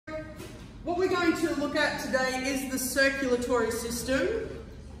What we're going to look at today is the circulatory system,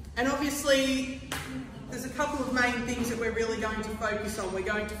 and obviously there's a couple of main things that we're really going to focus on. We're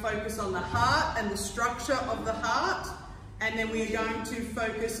going to focus on the heart and the structure of the heart, and then we're going to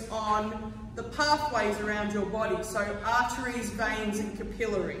focus on the pathways around your body, so arteries, veins and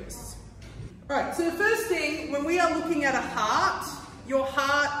capillaries. Right, so the first thing, when we are looking at a heart, your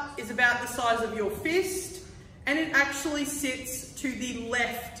heart is about the size of your fist, and it actually sits to the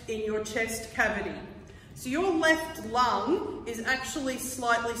left in your chest cavity. So your left lung is actually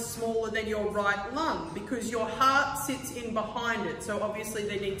slightly smaller than your right lung because your heart sits in behind it, so obviously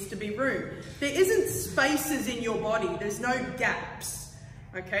there needs to be room. There isn't spaces in your body, there's no gaps,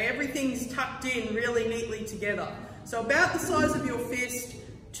 okay? Everything's tucked in really neatly together. So about the size of your fist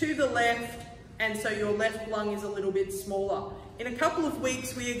to the left, and so your left lung is a little bit smaller. In a couple of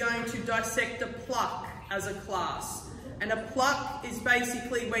weeks we are going to dissect a pluck as a class. And a pluck is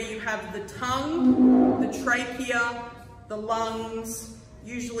basically where you have the tongue, the trachea, the lungs,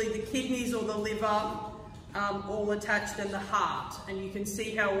 usually the kidneys or the liver, all attached, and the heart. And you can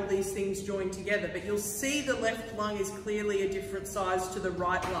see how all these things join together. But you'll see the left lung is clearly a different size to the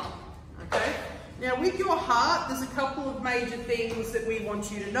right lung, okay? Now with your heart, there's a couple of major things that we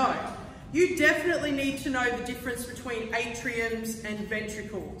want you to know. You definitely need to know the difference between atriums and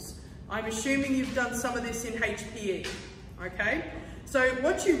ventricles. I'm assuming you've done some of this in HPE, okay? So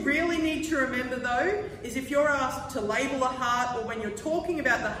what you really need to remember though, is if you're asked to label a heart or when you're talking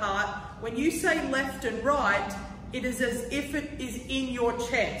about the heart, when you say left and right, it is as if it is in your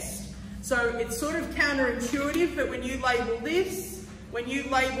chest. So it's sort of counterintuitive, but when you label this, when you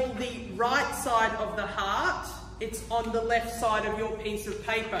label the right side of the heart, it's on the left side of your piece of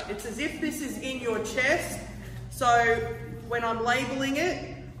paper. It's as if this is in your chest. So when I'm labeling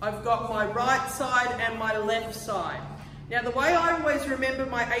it, I've got my right side and my left side. Now the way I always remember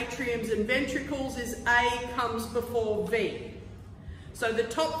my atriums and ventricles is A comes before V. So the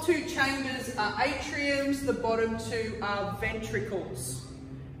top two chambers are atriums, the bottom two are ventricles.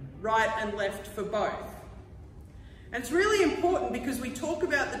 Right and left for both. And it's really important because we talk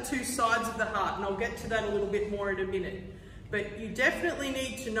about the two sides of the heart, and I'll get to that a little bit more in a minute. But you definitely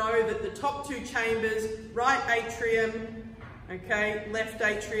need to know that the top two chambers, right atrium, okay, left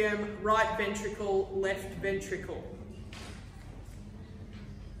atrium, right ventricle, left ventricle.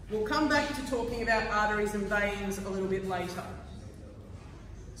 We'll come back to talking about arteries and veins a little bit later.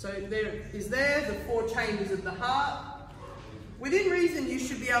 So there the four chambers of the heart. Within reason, you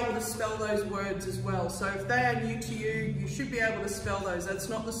should be able to spell those words as well. So if they are new to you, you should be able to spell those. That's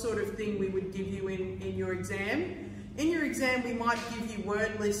not the sort of thing we would give you in your exam. In your exam, we might give you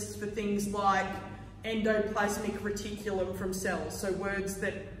word lists for things like endoplasmic reticulum from cells, so words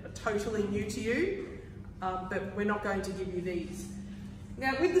that are totally new to you, but we're not going to give you these.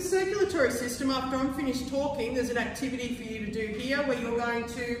 Now with the circulatory system, after I'm finished talking, there's an activity for you to do here where you're going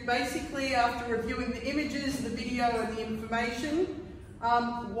to basically, after reviewing the images, the video and the information,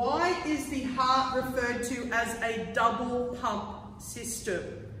 why is the heart referred to as a double pump system?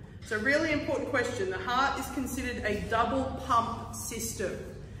 So really important question. The heart is considered a double pump system.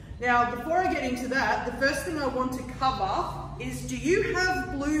 Now, before I get into that, the first thing I want to cover is, do you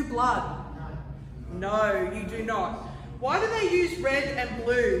have blue blood? No, you do not. Why do they use red and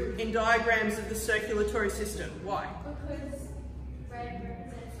blue in diagrams of the circulatory system? Why? Because red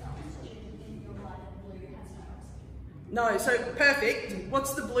represents oxygen in your blood and blue has no oxygen. No, so perfect.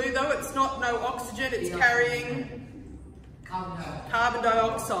 What's the blue though? It's not no oxygen, it's carrying carbon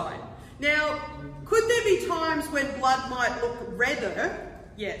dioxide. Now, could there be times when blood might look redder?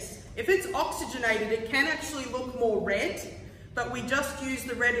 Yes. If it's oxygenated, it can actually look more red, but we just use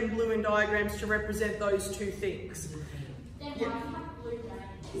the red and blue in diagrams to represent those two things. Then why do you have blue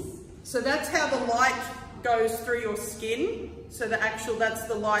veins? So that's how the light goes through your skin. So that's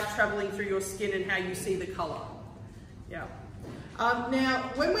the light traveling through your skin and how you see the colour. Yeah.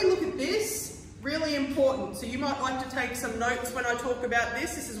 Now, when we look at this, really important. So you might like to take some notes when I talk about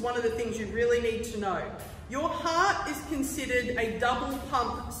this. This is one of the things you really need to know. Your heart is considered a double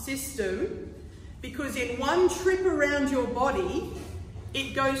pump system because in one trip around your body,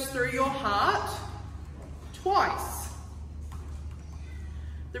 it goes through your heart twice.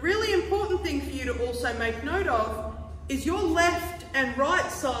 The really important thing for you to also make note of is your left and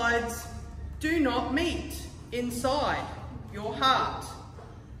right sides do not meet inside your heart.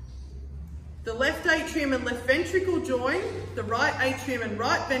 The left atrium and left ventricle join, the right atrium and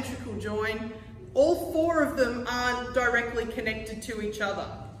right ventricle join. All four of them aren't directly connected to each other.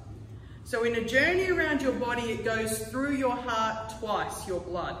 So in a journey around your body, it goes through your heart twice, your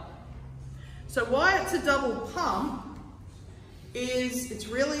blood. So why it's a double pump is it's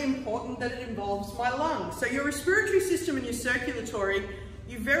really important that it involves my lungs. So your respiratory system and your circulatory,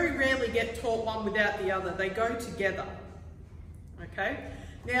 you very rarely get taught one without the other. They go together, okay?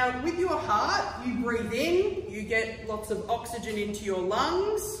 Now, with your heart, you breathe in, you get lots of oxygen into your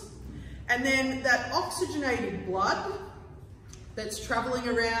lungs, and then that oxygenated blood that's traveling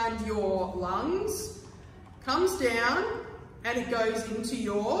around your lungs comes down and it goes into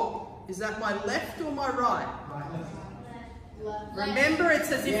your, is that my left or my right? Left. Remember,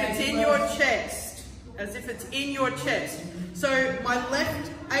 it's as if it's in your chest, as if it's in your chest. So my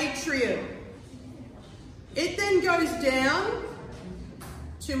left atrium, it then goes down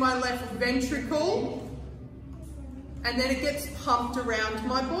to my left ventricle, and then it gets pumped around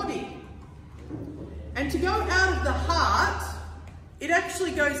my body. And to go out of the heart, it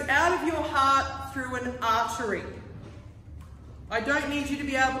actually goes out of your heart through an artery. I don't need you to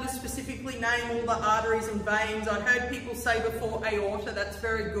be able to specifically name all the arteries and veins. I heard people say before aorta, that's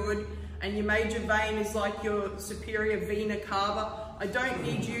very good, and your major vein is like your superior vena cava. I don't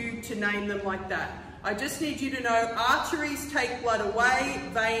need you to name them like that. I just need you to know arteries take blood away,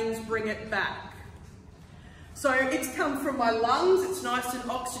 veins bring it back. So it's come from my lungs, it's nice and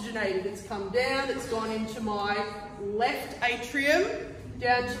oxygenated. It's come down, it's gone into my left atrium,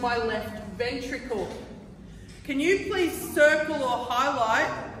 down to my left ventricle. Can you please circle or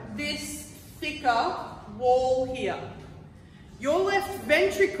highlight this thicker wall here? Your left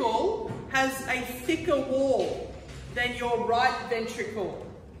ventricle has a thicker wall than your right ventricle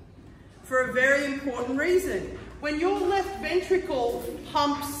for a very important reason. When your left ventricle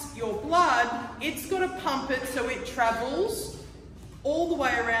pumps your blood, it's got to pump it so it travels all the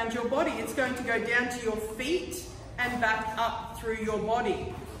way around your body. It's going to go down to your feet and back up through your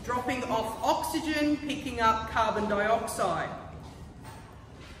body, dropping off oxygen, picking up carbon dioxide.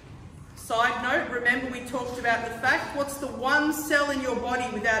 Side note, remember we talked about the fact, what's the one cell in your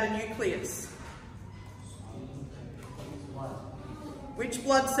body without a nucleus? Which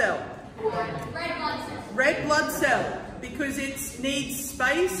blood cell? Red blood cell. Red blood cell, because it needs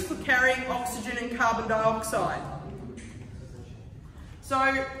space for carrying oxygen and carbon dioxide.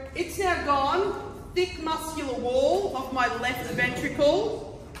 So it's now gone, thick muscular wall of my left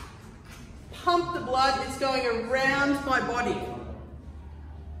ventricle, pump the blood, it's going around my body.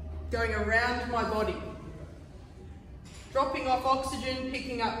 Going around my body. Dropping off oxygen,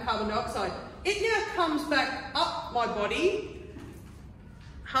 picking up carbon dioxide. It now comes back up my body.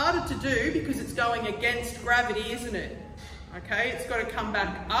 Harder to do because it's going against gravity, isn't it? Okay, it's got to come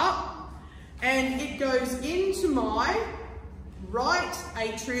back up and it goes into my right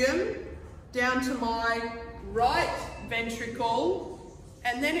atrium, down to my right ventricle,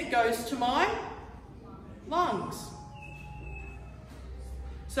 and then it goes to my lungs.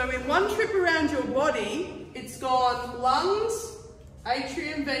 So in one trip around your body, it's gone lungs,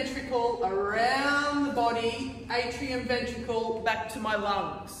 atrium, ventricle, around the body, atrium, ventricle, back to my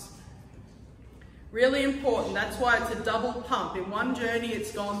lungs. Really important, that's why it's a double pump. In one journey,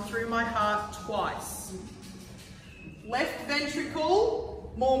 it's gone through my heart twice. Left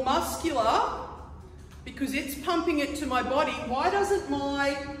ventricle, more muscular, because it's pumping it to my body. Why doesn't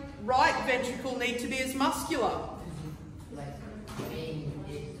my right ventricle need to be as muscular?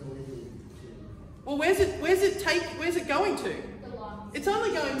 Well, where's it going to? The lungs. It's only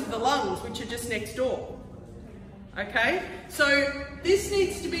going to the lungs, which are just next door. Okay, so this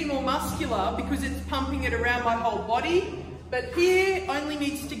needs to be more muscular because it's pumping it around my whole body, but here only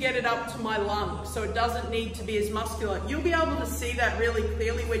needs to get it up to my lungs, so it doesn't need to be as muscular. You'll be able to see that really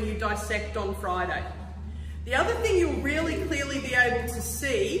clearly when you dissect on Friday. The other thing you'll really clearly be able to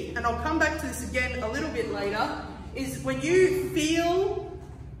see, and I'll come back to this again a little bit later, is when you feel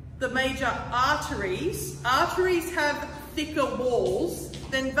the major arteries, arteries have thicker walls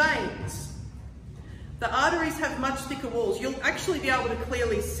than veins. The arteries have much thicker walls. You'll actually be able to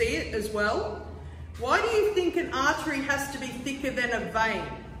clearly see it as well. Why do you think an artery has to be thicker than a vein?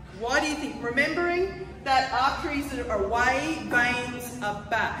 Why do you think? Remembering that arteries are away, veins are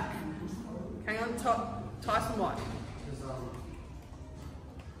back. Hang on, Tyson, what? Because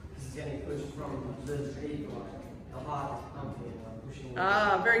it's getting pushed from the feet, the heart is pumping and pushing.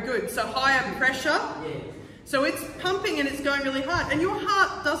 Ah, very good. So higher pressure. Yeah. So it's pumping and it's going really hard, and your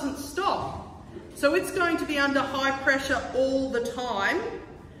heart doesn't stop. So it's going to be under high pressure all the time.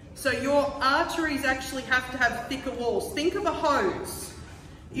 So your arteries actually have to have thicker walls. Think of a hose.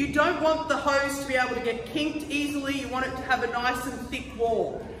 You don't want the hose to be able to get kinked easily. You want it to have a nice and thick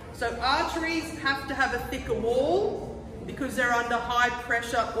wall. So arteries have to have a thicker wall because they're under high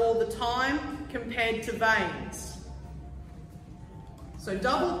pressure all the time compared to veins. So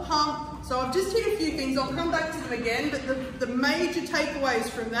double pump, So I've just hit a few things, I'll come back to them again, but the major takeaways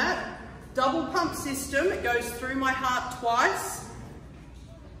from that, double pump system, it goes through my heart twice.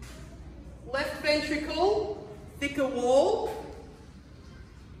 Left ventricle, thicker wall,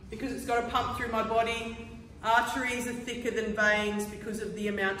 because it's got to pump through my body. Arteries are thicker than veins because of the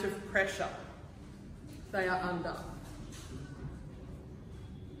amount of pressure they are under.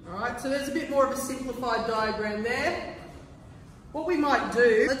 Alright, so there's a bit more of a simplified diagram there. What we might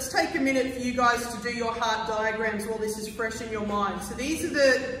do, let's take a minute for you guys to do your heart diagrams while this is fresh in your mind. So these are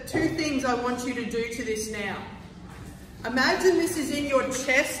the two things I want you to do to this now. Imagine this is in your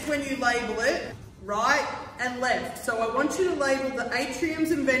chest when you label it, right and left. So I want you to label the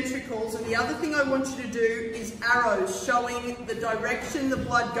atriums and ventricles, and the other thing I want you to do is arrows showing the direction the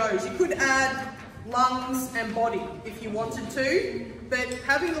blood goes. You could add lungs and body if you wanted to, but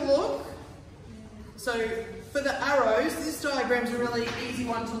having a look, so for the arrows, this diagram's a really easy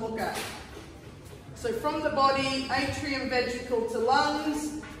one to look at. So from the body, atrium, ventricle to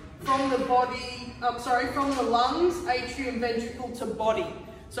lungs, from the body, from the lungs, atrium, ventricle to body.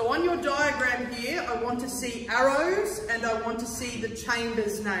 So on your diagram here, I want to see arrows and I want to see the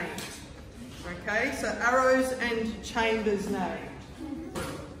chambers named. Okay, so arrows and chambers named.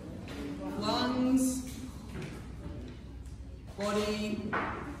 Lungs, body,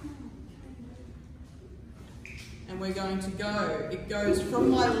 and we're going to go. It goes from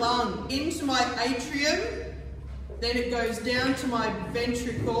my lung into my atrium, then it goes down to my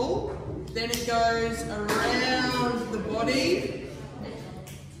ventricle, then it goes around the body,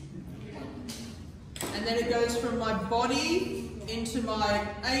 and then it goes from my body into my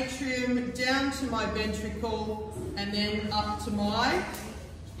atrium, down to my ventricle, and then up to my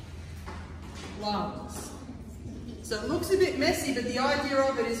lungs. So it looks a bit messy, but the idea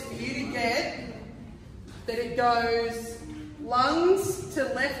of it is for you to get that it goes lungs to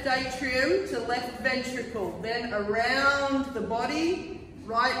left atrium to left ventricle, then around the body,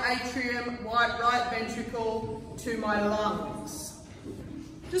 right atrium, right ventricle to my lungs.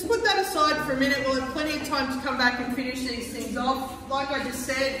 Just put that aside for a minute. We'll have plenty of time to come back and finish these things off. Like I just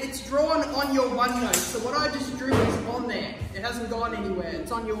said, it's drawn on your OneNote. So what I just drew is on there. It hasn't gone anywhere.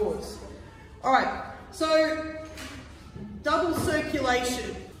 It's on yours. All right, so double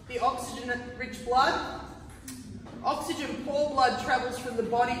circulation, the oxygen-rich blood. Oxygen-poor blood travels from the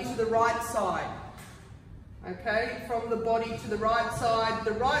body to the right side. Okay, from the body to the right side.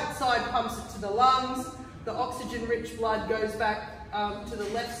 The right side pumps it to the lungs. The oxygen-rich blood goes back to the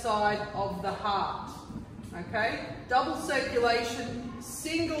left side of the heart. Okay, double circulation,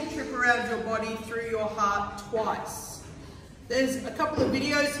 single trip around your body through your heart twice. There's a couple of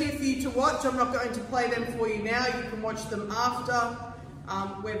videos here for you to watch. I'm not going to play them for you now. You can watch them after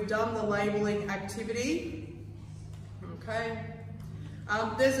we've done the labelling activity. Okay.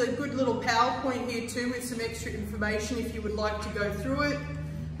 There's a good little PowerPoint here too with some extra information if you would like to go through it.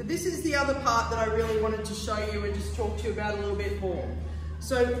 But this is the other part that I really wanted to show you and just talk to you about a little bit more.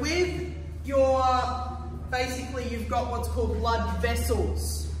 So with your, basically you've got what's called blood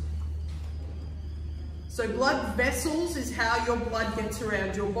vessels. So blood vessels is how your blood gets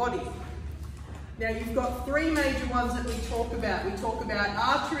around your body. Now you've got three major ones that we talk about. We talk about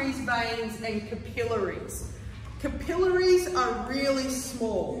arteries, veins, and capillaries. Capillaries are really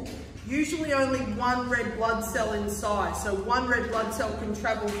small, usually only one red blood cell in size. So one red blood cell can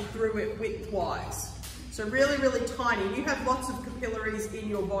travel through it widthwise. So really, really tiny. You have lots of capillaries in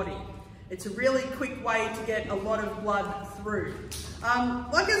your body. It's a really quick way to get a lot of blood through.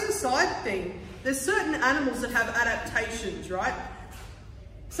 Like as a side thing, there's certain animals that have adaptations, right?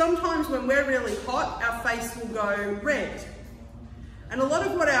 Sometimes when we're really hot, our face will go red. And a lot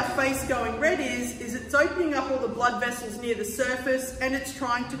of what our face going red is it's opening up all the blood vessels near the surface and it's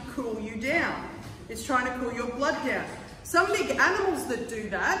trying to cool you down. It's trying to cool your blood down. Some big animals that do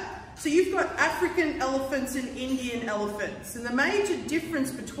that, so you've got African elephants and Indian elephants. And the major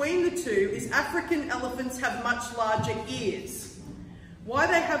difference between the two is African elephants have much larger ears. Why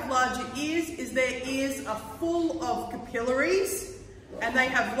they have larger ears is their ears are full of capillaries, and they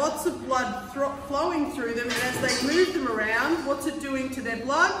have lots of blood flowing through them, and as they move them around, what's it doing to their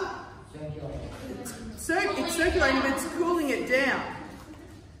blood? It's circulating, but it's cooling it down.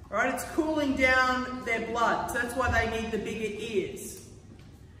 All right, it's cooling down their blood, so that's why they need the bigger ears.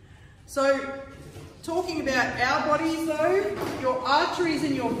 So, talking about our bodies though, your arteries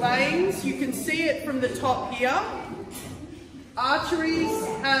and your veins, you can see it from the top here. Arteries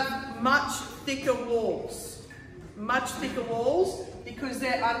have much thicker walls. Much thicker walls because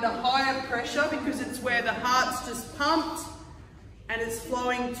they're under higher pressure, because it's where the heart's just pumped and it's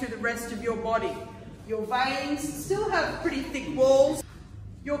flowing to the rest of your body. Your veins still have pretty thick walls.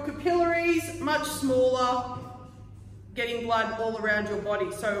 Your capillaries, much smaller, getting blood all around your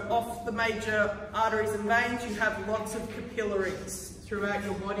body. So off the major arteries and veins, you have lots of capillaries throughout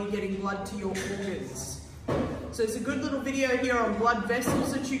your body getting blood to your organs. So there's a good little video here on blood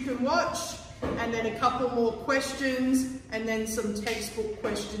vessels that you can watch, and then a couple more questions, and then some textbook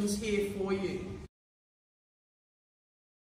questions here for you.